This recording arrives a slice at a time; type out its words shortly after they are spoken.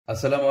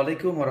Assalamu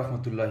alaikum wa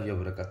rahmatullahi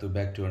wa barakatuh.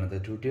 Back to another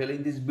tutorial.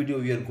 In this video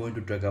we are going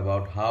to talk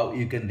about how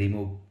you can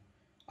remove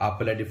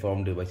Apple ID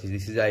from devices.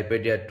 This is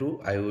iPad Air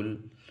 2. I will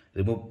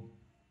remove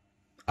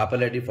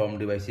Apple ID from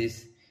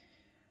devices.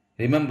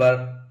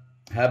 Remember,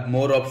 have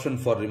more option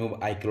for remove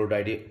iCloud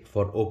ID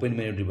for open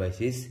menu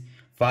devices.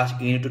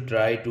 First you need to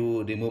try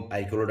to remove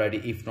iCloud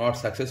ID. If not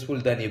successful,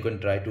 then you can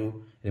try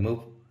to remove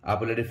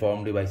Apple ID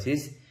from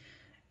devices.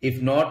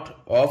 If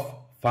not, off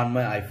Find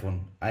My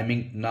iPhone. I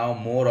mean, now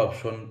more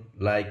option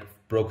like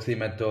proxy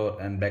method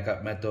and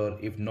backup method.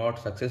 If not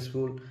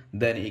successful,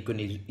 then you can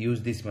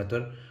use this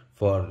method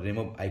for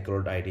remove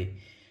iCloud ID.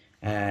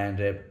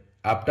 And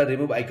after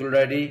remove iCloud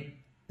ID,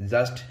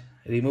 just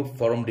remove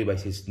from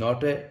devices,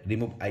 not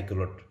remove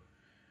iCloud.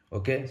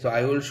 Okay, so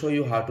I will show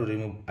you how to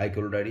remove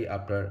iCloud ID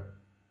after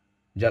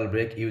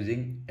jailbreak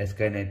using a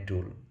Skynet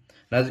tool.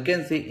 Now as you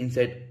can see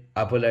inside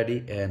Apple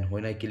ID, and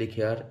when I click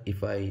here,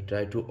 if I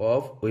try to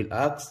off, will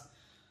ask,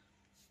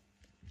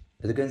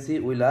 as you can see,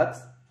 will ask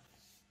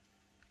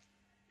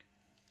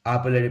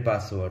Apple ID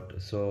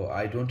password. So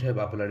I don't have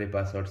Apple ID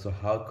password, so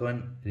how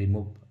can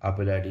remove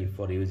Apple ID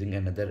for using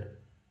another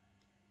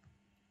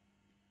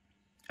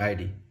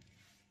ID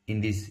in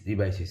these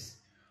devices?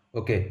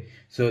 Okay,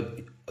 so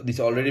this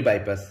already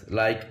bypass.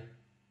 Like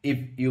if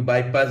you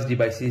bypass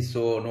devices,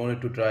 so no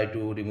need to try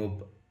to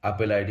remove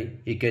Apple ID,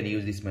 you can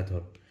use this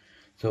method.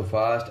 So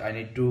first I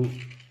need to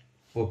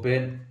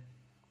open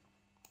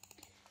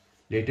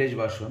latest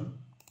version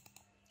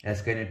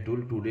Skynet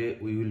tool. Today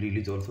we will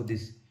release also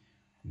this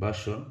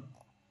version.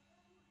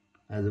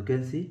 As you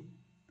can see,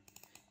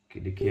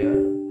 click here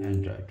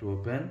and try to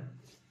open.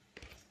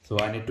 So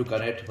I need to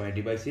connect my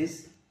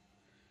devices.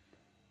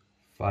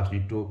 First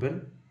need to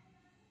open.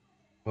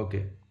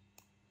 Okay,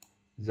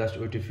 just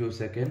wait a few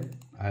seconds.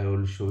 I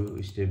will show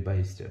you step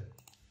by step.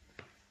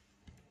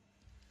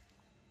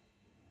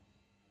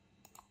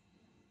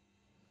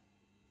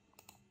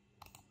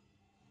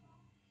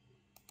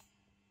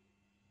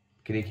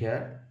 Click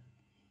here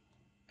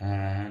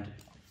and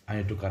I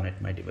need to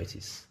connect my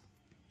devices.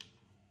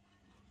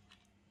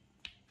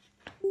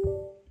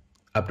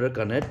 After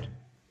connect,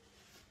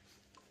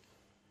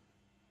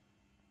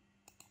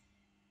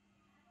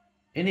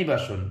 any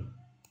version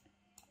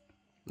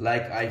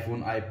like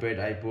iPhone,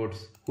 iPad,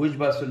 iPods, which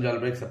version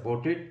jailbreak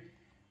supported,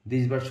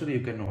 this version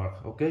you can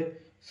work. Okay,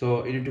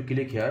 so you need to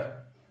click here.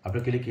 After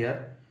click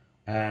here,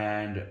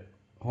 and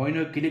when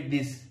you click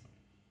this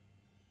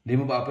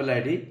remove Apple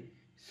ID,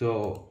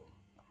 so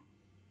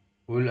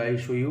will I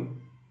show you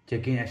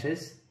checking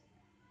access,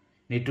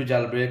 need to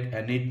jailbreak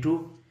and need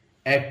to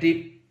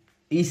active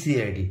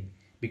ECID,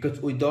 because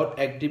without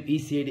active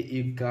ECID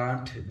you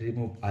can't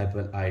remove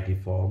Apple ID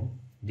from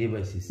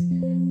devices.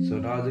 So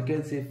now as you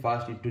can see,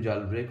 first need to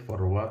jailbreak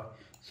for work.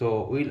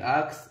 So we'll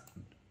ask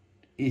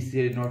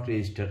ECID not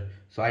register.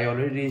 So I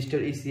already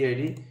registered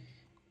ECID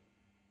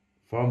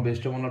from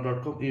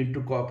bestofmonline.com. You need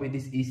to copy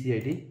this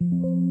ECID.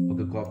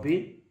 Okay,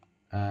 copy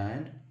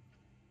and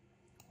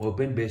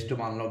open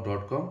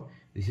bestofmonline.com.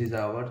 This is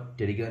our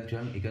Telegram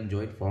channel. You can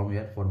join from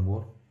here for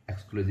more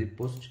exclusive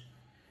post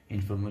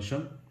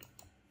information.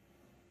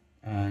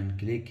 And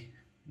click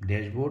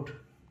dashboard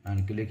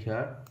and click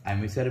here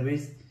IME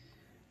service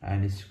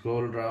and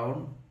scroll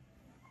down.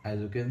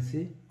 As you can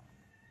see,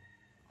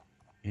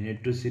 you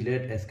need to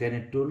select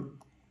Skynet tool,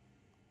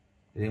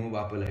 remove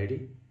Apple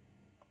ID,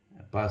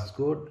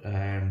 passcode,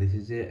 and this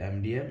is a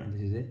MDM and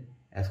this is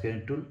a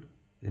Skynet tool,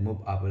 remove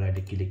Apple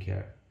ID. Click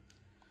here.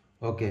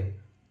 Okay,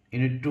 you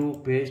need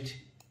to paste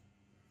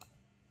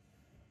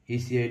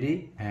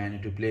ECID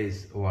and to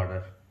place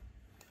order.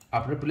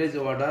 After place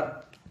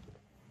order,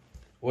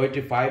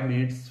 wait 5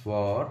 minutes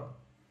for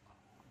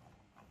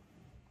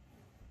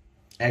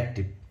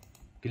active.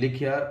 Click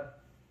here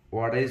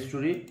order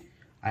history,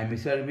 IME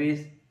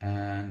service,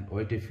 and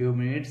wait a few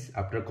minutes.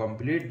 After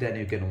complete, then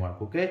you can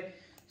work. Okay,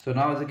 so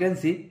now as you can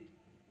see,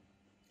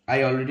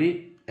 I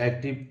already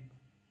active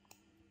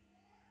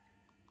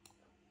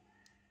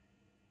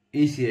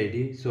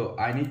ECID, so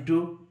I need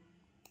to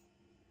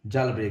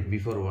jailbreak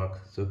before work.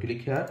 So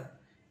click here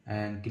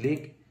and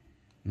click.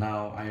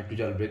 Now I need to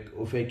jailbreak.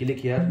 If I click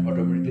here,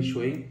 automatically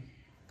showing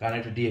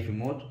connect DFE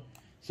mode.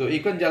 So you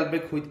can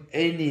jailbreak with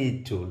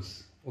any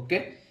tools.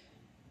 Okay,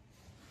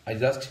 I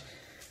just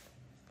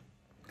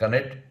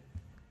connect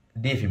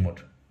DFE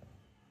mode.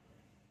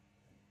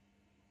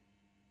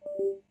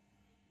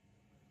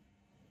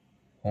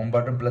 Home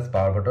button plus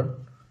power button.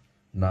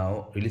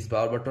 Now release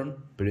power button,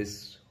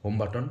 press home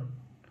button.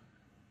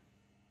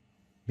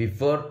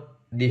 Before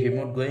DFE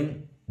mode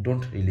going,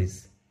 don't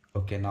release.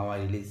 Okay, now I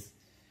release.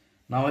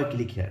 Now I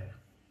click here.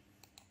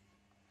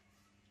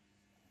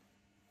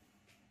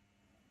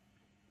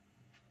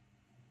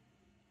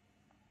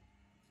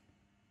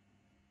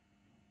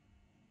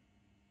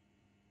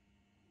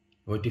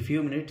 Wait a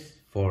few minutes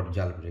for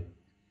jailbreak.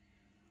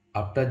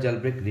 After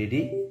jailbreak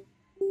ready,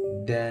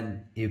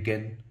 then you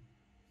can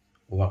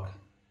work.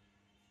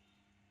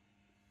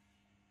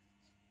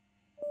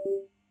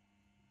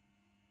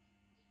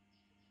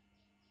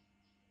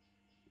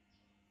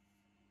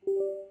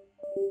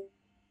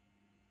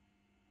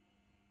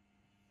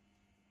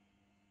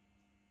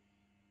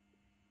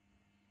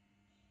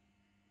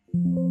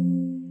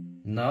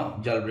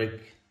 Now jailbreak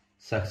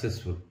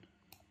successful.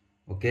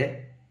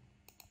 Okay,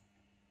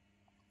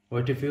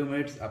 wait a few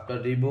minutes. After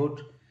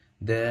reboot,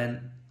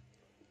 then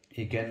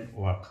it can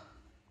work.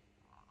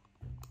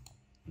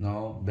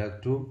 Now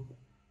back to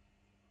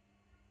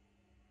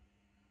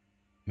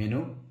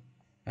menu,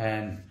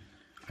 and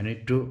I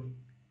need to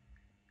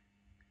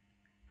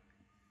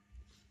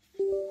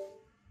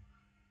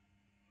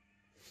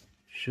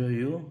show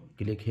you.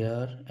 Click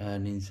here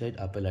and inside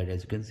Apple ID,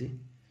 as you can see.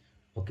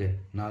 Okay,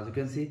 now as you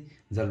can see,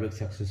 jailbreak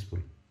successful.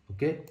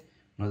 Okay,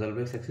 now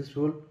jailbreak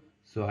successful,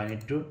 so I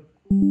need to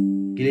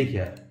click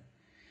here.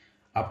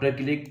 After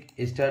click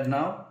start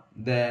now,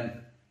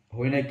 then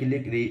when I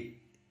click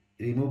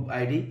remove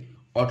ID,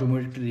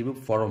 automatically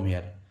remove from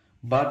here.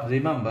 But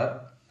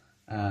remember,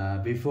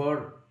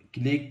 before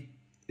click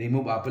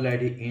remove Apple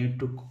ID, you need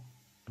to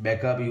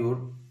backup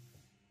your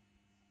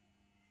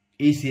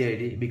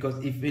ECID,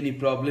 because if any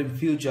problem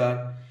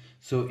future,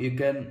 so you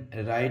can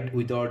write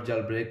without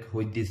jailbreak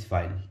with this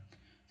file.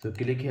 So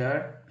click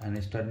here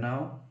and start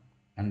now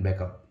and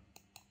backup.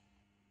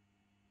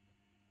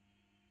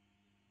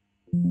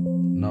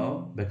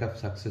 Now backup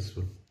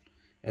successful.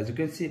 As you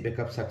can see,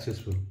 backup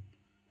successful.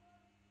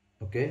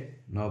 Okay,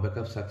 now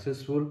backup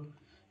successful.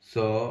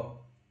 So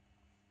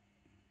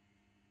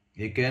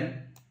you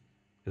can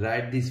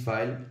write this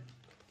file.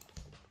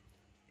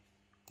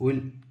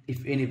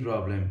 If any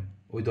problem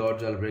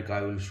without jailbreak,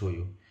 I will show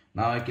you.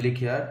 Now I click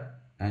here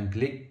and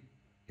click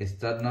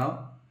start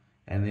now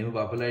and remove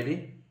Apple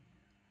ID.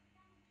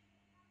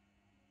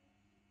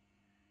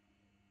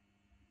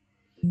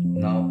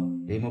 Now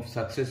remove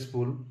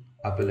successful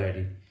Apple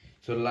ID.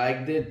 So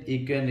like that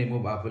you can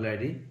remove Apple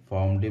ID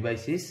from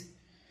devices.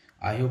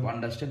 I hope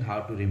understand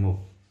how to remove.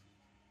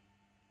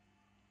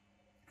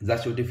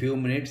 Just wait a few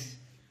minutes.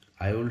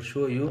 I will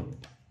show you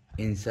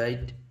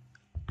inside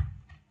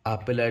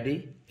Apple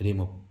ID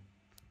remove.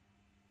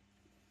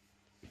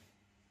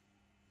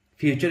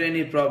 Future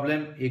any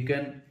problem you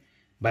can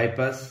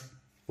bypass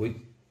with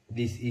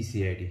this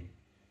ECID.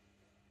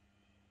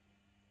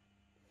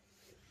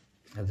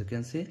 As you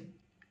can see,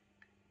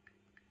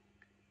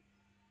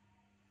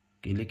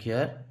 click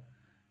here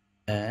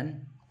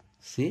and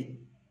see,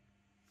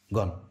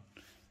 gone.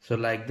 So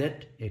like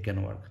that you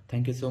can work.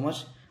 Thank you so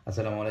much.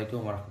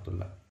 Assalamualaikum warahmatullah.